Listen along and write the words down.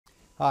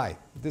Hi,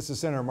 this is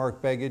Senator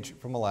Mark Begich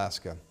from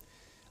Alaska.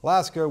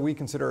 Alaska, we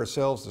consider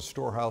ourselves the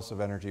storehouse of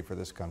energy for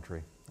this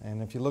country.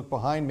 And if you look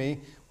behind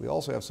me, we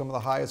also have some of the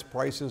highest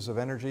prices of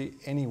energy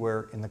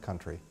anywhere in the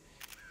country.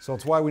 So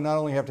it's why we not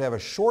only have to have a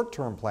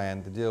short-term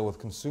plan to deal with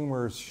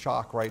consumers'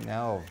 shock right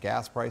now of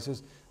gas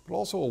prices, but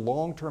also a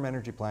long-term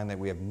energy plan that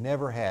we have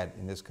never had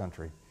in this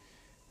country.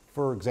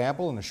 For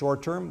example, in the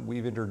short term,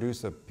 we've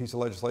introduced a piece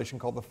of legislation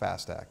called the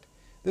FAST Act.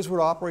 This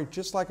would operate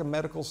just like a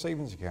medical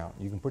savings account.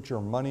 You can put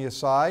your money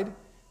aside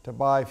to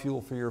buy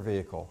fuel for your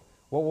vehicle.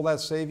 What will that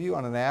save you?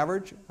 On an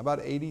average, about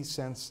 80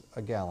 cents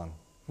a gallon.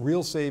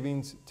 Real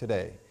savings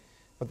today.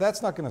 But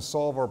that's not going to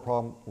solve our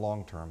problem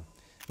long term.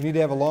 We need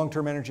to have a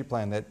long-term energy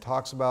plan that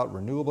talks about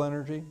renewable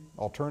energy,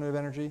 alternative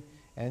energy,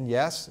 and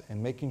yes,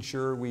 and making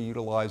sure we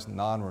utilize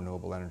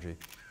non-renewable energy.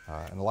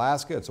 In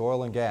Alaska, it's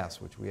oil and gas,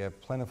 which we have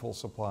plentiful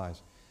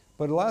supplies.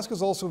 But Alaska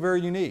is also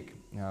very unique.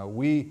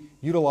 We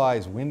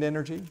utilize wind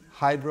energy,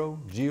 hydro,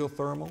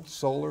 geothermal,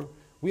 solar.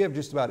 We have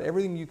just about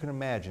everything you can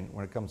imagine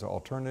when it comes to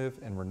alternative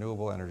and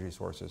renewable energy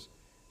sources.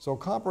 So a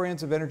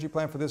comprehensive energy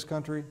plan for this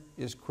country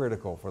is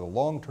critical for the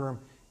long-term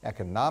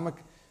economic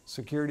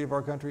security of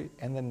our country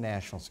and the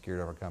national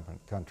security of our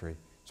country.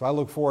 So I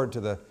look forward to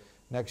the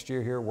next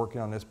year here working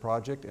on this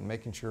project and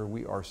making sure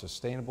we are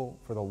sustainable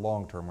for the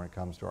long term when it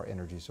comes to our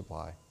energy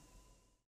supply.